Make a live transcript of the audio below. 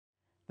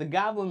The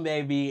Goblin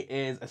Baby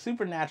is a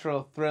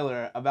supernatural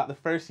thriller about the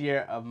first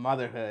year of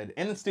motherhood.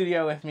 In the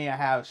studio with me, I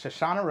have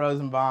Shoshana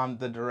Rosenbaum,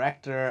 the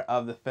director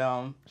of the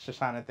film.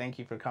 Shoshana, thank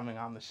you for coming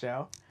on the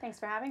show. Thanks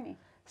for having me.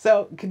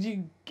 So, could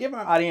you give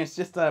our audience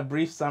just a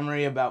brief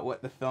summary about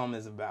what the film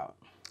is about?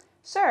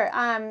 Sure.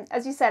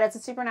 As you said, it's a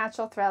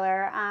supernatural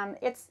thriller.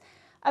 It's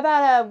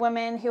about a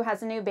woman who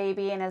has a new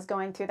baby and is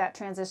going through that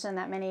transition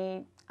that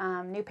many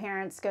new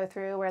parents go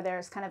through, where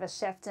there's kind of a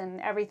shift in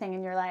everything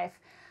in your life.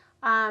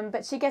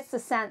 But she gets the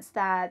sense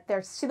that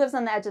she lives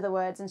on the edge of the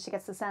woods, and she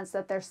gets the sense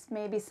that there's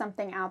maybe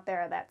something out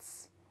there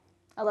that's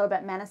a little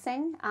bit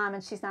menacing,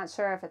 and she's not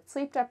sure if it's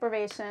sleep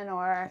deprivation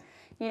or,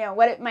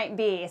 what it might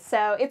be.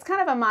 So it's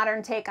kind of a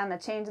modern take on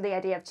the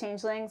idea of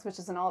changelings, which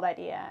is an old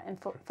idea in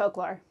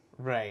folklore.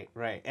 Right.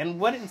 And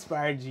what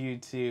inspired you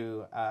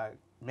to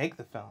make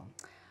the film?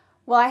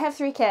 Well, I have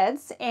 3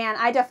 kids, and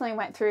I definitely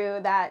went through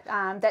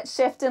that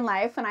shift in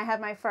life when I had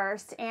my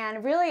first.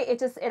 And really,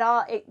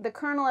 the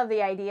kernel of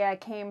the idea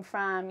came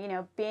from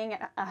being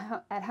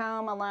at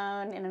home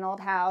alone in an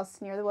old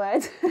house near the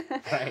woods,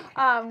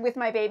 Right. with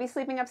my baby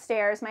sleeping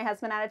upstairs, my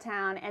husband out of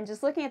town, and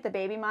just looking at the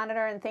baby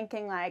monitor and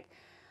thinking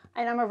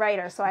and I'm a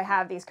writer, so I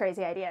have these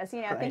crazy ideas,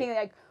 Right.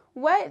 thinking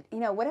what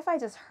if I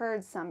just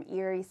heard some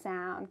eerie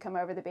sound come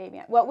over the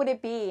baby? What would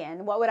it be,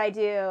 and what would I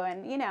do?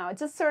 And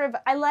just sort of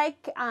I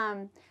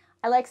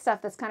like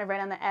stuff that's kind of right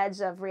on the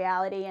edge of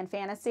reality and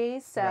fantasy,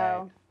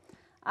 so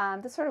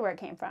that's sort of where it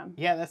came from.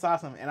 Yeah, that's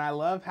awesome. And I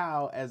love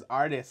how, as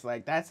artists,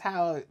 that's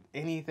how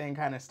anything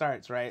kind of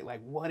starts, right? Like,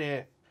 what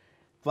if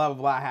blah, blah,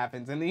 blah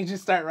happens? And then you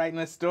just start writing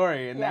a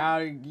story, and now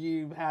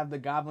you have the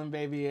Goblin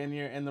Baby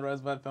in the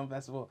Rosebud Film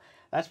Festival.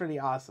 That's pretty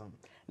awesome.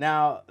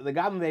 Now, the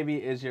Goblin Baby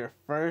is your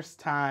first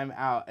time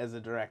out as a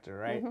director,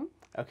 right? Mm-hmm.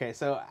 Okay,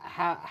 so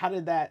how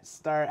did that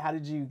start? How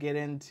did you get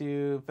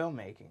into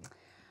filmmaking?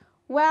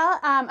 Well,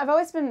 I've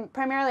always been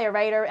primarily a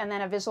writer and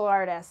then a visual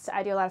artist.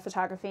 I do a lot of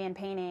photography and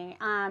painting.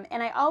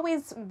 And I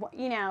always,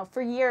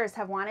 for years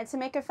have wanted to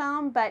make a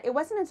film, but it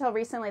wasn't until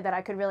recently that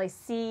I could really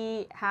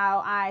see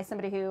how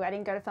somebody who I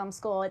didn't go to film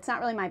school, it's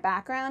not really my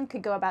background,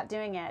 could go about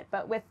doing it.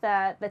 But with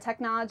the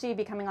technology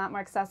becoming a lot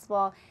more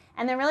accessible,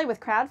 and then really with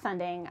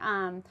crowdfunding,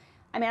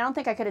 I don't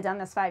think I could have done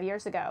this 5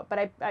 years ago, but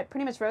I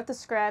pretty much wrote the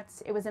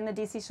script. It was in the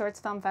DC Shorts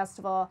Film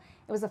Festival.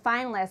 It was a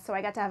finalist, so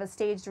I got to have a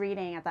staged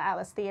reading at the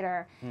Atlas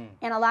Theater.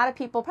 And a lot of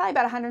people, probably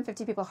about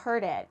 150 people,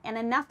 heard it. And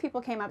enough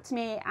people came up to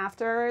me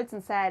afterwards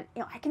and said,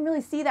 I can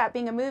really see that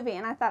being a movie.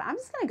 And I thought, I'm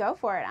just going to go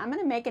for it. I'm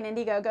going to make an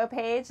Indiegogo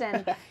page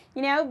and,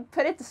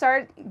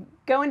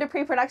 go into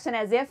pre-production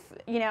as if,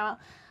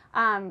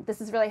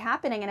 this is really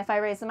happening, and if I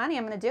raise the money,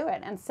 I'm going to do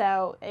it. And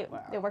so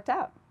it worked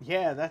out.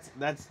 Yeah,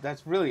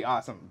 that's really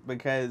awesome,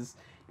 because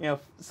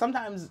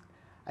sometimes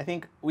I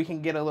think we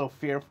can get a little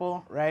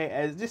fearful, right?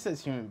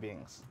 As human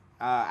beings.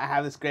 I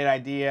have this great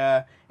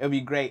idea. It would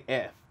be great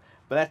if,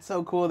 but that's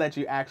so cool that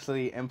you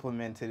actually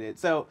implemented it.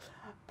 So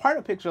part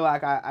of Picture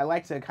Lock, I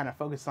like to kind of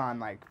focus on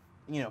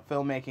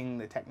filmmaking,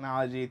 the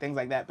technology, things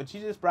like that. But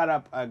you just brought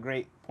up a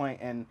great point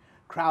in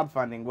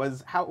crowdfunding.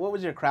 What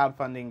was your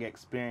crowdfunding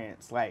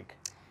experience like?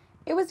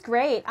 It was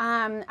great.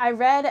 I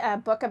read a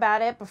book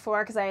about it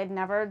before because I had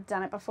never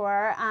done it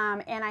before.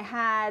 And I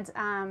had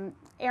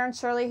Aaron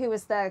Shirley, who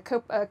was the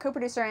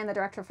co-producer and the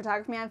director of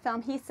photography on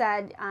film. He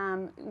said,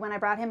 when I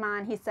brought him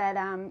on, he said,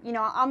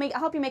 I'll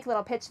help you make a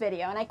little pitch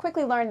video. And I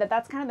quickly learned that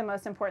that's kind of the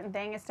most important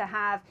thing, is to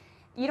have,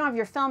 you don't have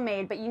your film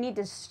made, but you need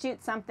to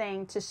shoot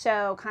something to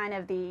show kind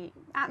of the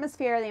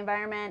atmosphere, the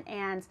environment,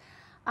 and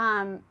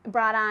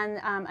brought on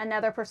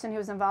another person who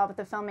was involved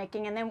with the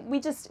filmmaking. And then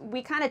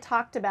we kind of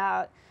talked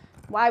about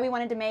why we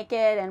wanted to make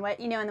it, and what,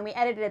 and then we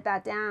edited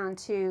that down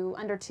to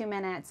under 2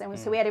 minutes, and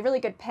so we had a really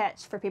good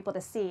pitch for people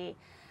to see,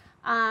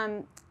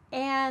 and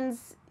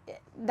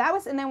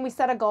then we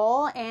set a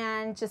goal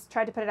and just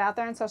tried to put it out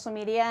there on social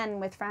media and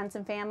with friends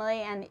and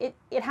family, and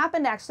it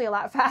happened actually a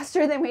lot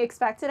faster than we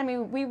expected.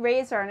 We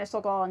raised our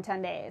initial goal in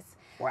 10 days.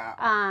 Wow.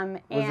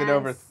 Was it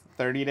over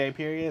 30-day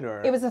period,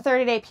 or? It was a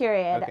 30-day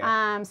period.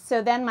 Okay.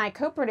 So then my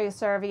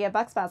co-producer via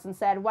Bucksbausen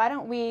said, why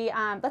don't we,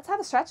 let's have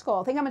a stretch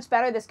goal. Think how much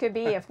better this could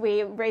be if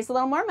we raised a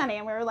little more money.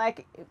 And we were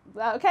like,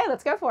 okay,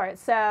 let's go for it.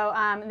 So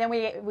then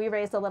we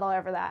raised a little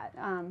over that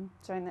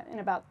in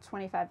about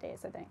 25 days,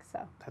 I think. So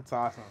that's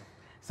awesome.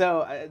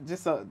 So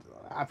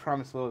I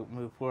promise we'll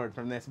move forward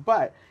from this,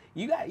 but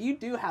you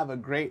do have a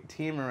great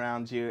team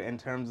around you in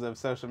terms of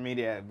social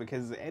media,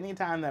 because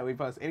anytime that we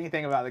post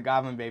anything about the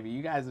Goblin Baby,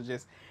 you guys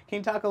can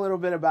you talk a little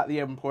bit about the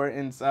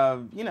importance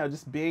of,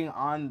 just being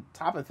on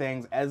top of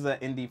things as an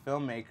indie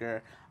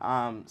filmmaker,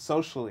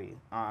 socially,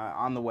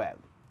 on the web?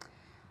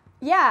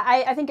 Yeah,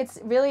 I think it's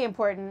really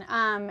important,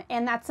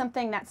 and that's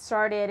something that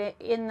started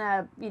in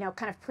the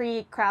kind of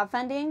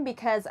pre-crowdfunding,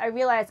 because I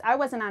realized I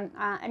wasn't on.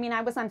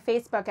 I was on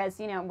Facebook as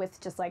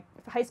with just like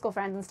high school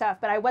friends and stuff,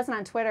 but I wasn't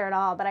on Twitter at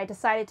all. But I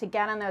decided to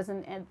get on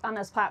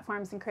those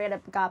platforms and create a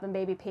Goblin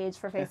Baby page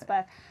for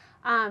Facebook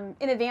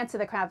in advance of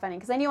the crowdfunding,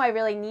 because I knew I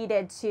really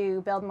needed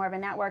to build more of a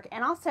network,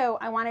 and also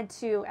I wanted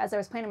to, as I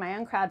was planning my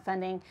own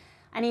crowdfunding,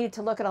 I needed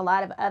to look at a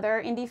lot of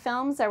other indie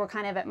films that were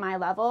kind of at my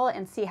level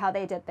and see how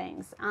they did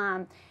things.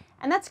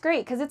 And that's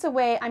great because it's a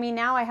way, I mean,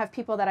 now I have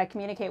people that I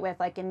communicate with,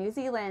 like in New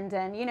Zealand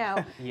and, you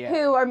know, Yeah.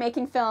 who are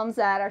making films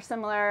that are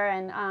similar.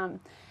 And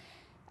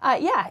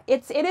yeah,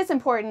 it is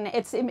important.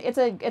 It's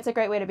a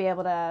great way to be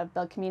able to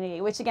build community,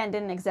 which again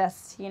didn't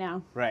exist, you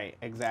know, Right,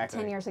 exactly.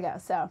 10 years ago.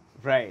 So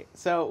Right.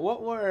 So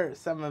what were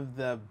some of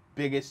the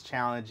biggest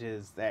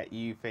challenges that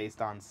you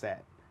faced on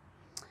set?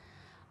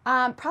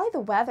 probably the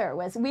weather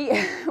was, we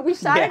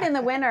shot it in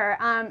the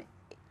winter.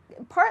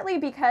 Partly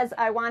because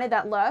I wanted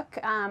that look.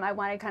 I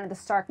wanted kind of the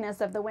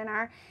starkness of the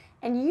winter.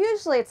 And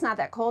usually it's not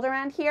that cold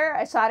around here.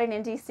 I shot it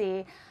in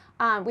DC.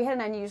 We had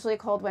an unusually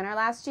cold winter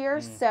last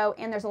year,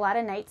 and there's a lot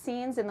of night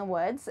scenes in the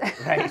woods.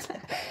 Right.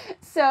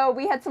 So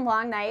we had some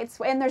long nights,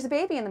 and there's a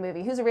baby in the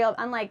movie who's a real,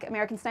 unlike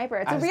American Sniper,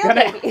 it's a real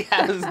baby.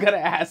 I was gonna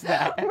ask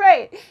that.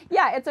 Right.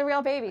 Yeah, it's a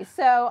real baby.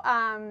 So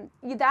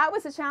that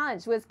was a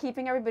challenge, was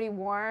keeping everybody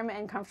warm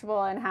and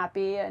comfortable and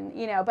happy, and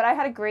you know. But I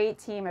had a great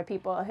team of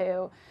people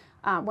who.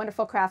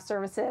 Wonderful craft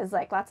services,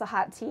 like lots of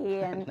hot tea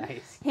and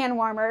Nice. hand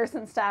warmers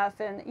and stuff,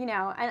 and you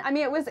know, and I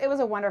mean, it was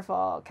a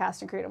wonderful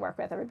cast and crew to work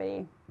with.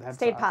 Everybody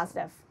stayed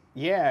positive.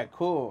 Yeah,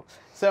 cool.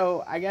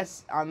 So I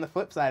guess on the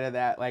flip side of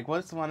that, like,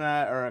 what's one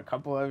or a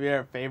couple of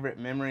your favorite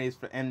memories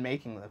in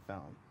making the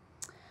film?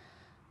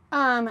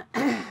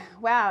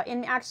 Wow,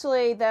 in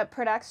actually the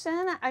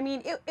production, I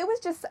mean, it was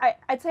just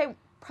I'd say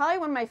probably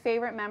one of my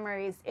favorite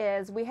memories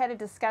is we had a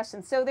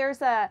discussion. So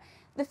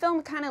the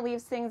film kind of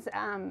leaves things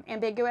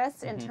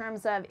ambiguous in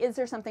terms of, is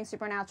there something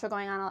supernatural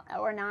going on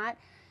or not?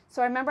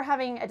 So I remember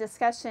having a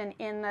discussion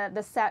in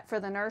the set for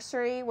the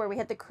nursery where we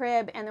had the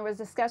crib, and there was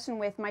discussion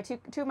with my two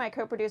of my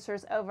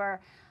co-producers over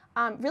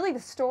really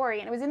the story.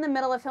 And it was in the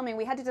middle of filming.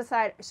 We had to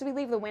decide, should we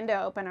leave the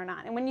window open or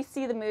not? And when you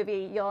see the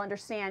movie, you'll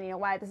understand, you know,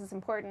 why this is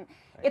important.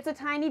 Right. It's a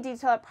tiny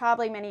detail that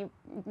probably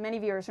many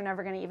viewers are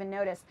never going to even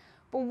notice.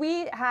 But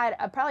we had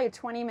probably a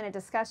 20-minute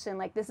discussion,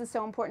 like, this is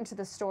so important to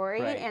the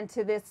story and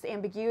to this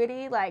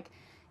ambiguity, like,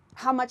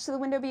 how much should the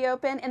window be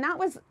open? And that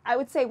was, I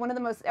would say,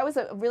 that was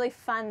a really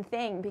fun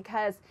thing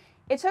because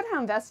it showed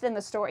how invested in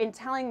the story, in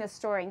telling this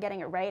story and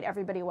getting it right,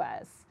 everybody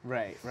was.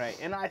 Right, right.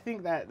 And I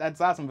think that's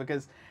awesome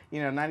because,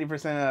 you know,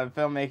 90% of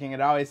filmmaking, it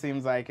always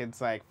seems like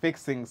it's like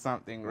fixing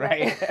something,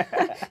 right?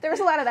 There was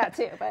a lot of that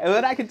too.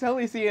 But I could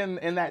totally see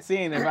in that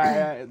scene,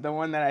 if the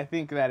one that I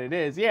think that it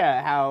is,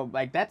 how,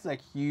 like, that's a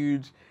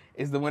huge...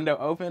 Is the window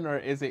open or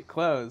is it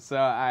closed?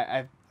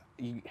 So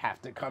you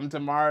have to come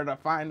tomorrow to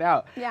find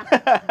out. Yeah.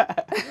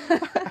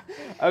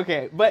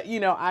 Okay, but you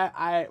know,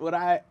 what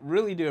I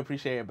really do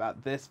appreciate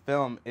about this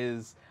film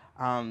is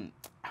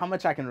how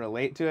much I can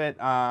relate to it.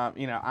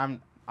 You know, I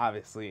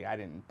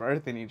didn't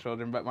birth any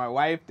children, but my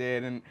wife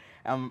did, and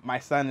my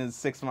son is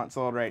 6 months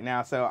old right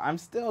now, so I'm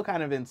still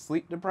kind of in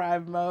sleep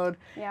deprived mode.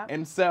 Yeah.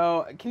 And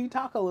so, can you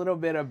talk a little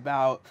bit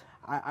about?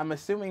 I'm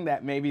assuming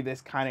that maybe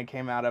this kind of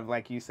came out of,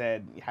 like you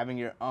said, having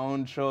your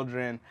own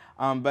children,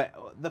 but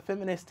the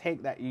feminist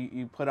take that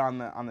you put on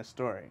the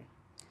story.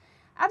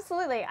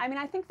 Absolutely. I mean,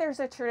 I think there's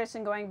a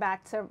tradition going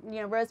back to,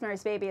 you know,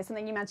 Rosemary's Baby is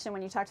something you mentioned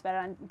when you talked about it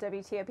on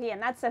WTOP, and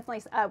that's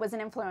definitely was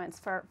an influence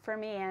for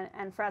me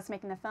and for us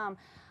making the film.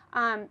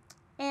 And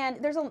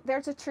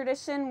there's a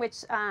tradition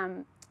which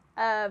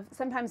of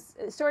sometimes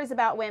stories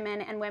about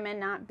women and women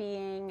not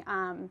being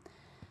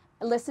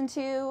listened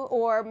to,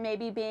 or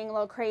maybe being a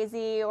little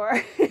crazy,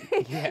 or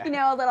you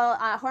know, a little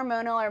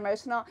hormonal or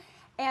emotional.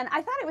 And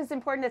I thought it was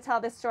important to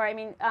tell this story. I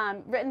mean,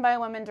 written by a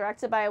woman,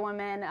 directed by a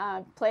woman,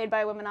 played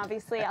by a woman,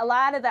 obviously. A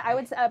lot of I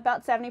would say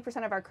about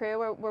 70% of our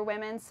crew were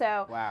women.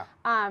 So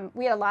wow.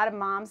 We had a lot of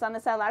moms on the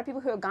set, a lot of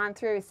people who had gone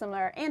through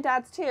similar, and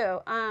dads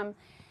too.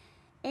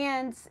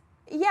 And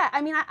yeah,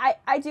 I mean,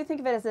 I do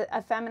think of it as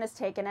a feminist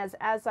take, and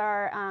as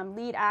our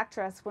lead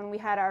actress, when we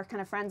had our kind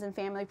of friends and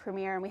family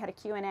premiere and we had a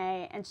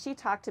Q&A, and she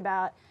talked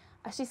about,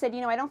 she said,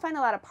 you know, I don't find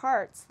a lot of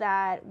parts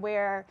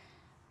where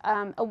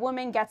a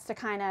woman gets to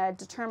kind of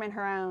determine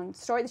her own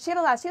story. She has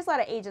a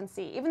lot of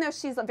agency, even though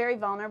she's very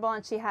vulnerable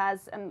and she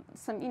has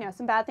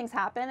some bad things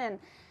happen and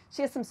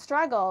she has some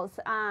struggles.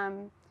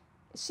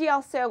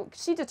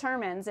 She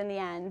determines in the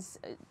end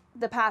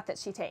the path that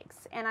she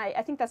takes, and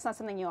I think that's not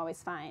something you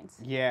always find.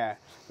 Yeah.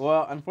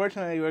 Well,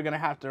 unfortunately, we're gonna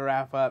have to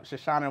wrap up.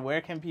 Shoshana, where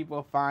can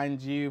people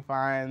find you?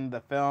 Find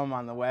the film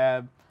on the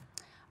web?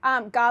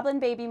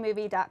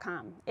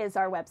 GoblinBabyMovie.com is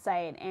our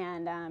website,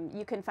 and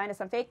you can find us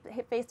on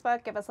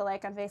Facebook. Give us a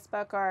like on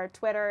Facebook, or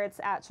Twitter. It's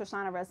at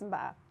Shoshana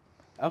Rosenbaum.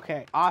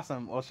 Okay,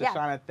 awesome. Well,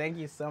 Shoshana, thank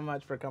you so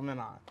much for coming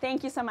on.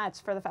 Thank you so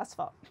much for the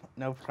festival.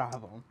 No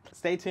problem.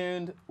 Stay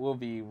tuned. We'll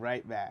be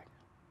right back.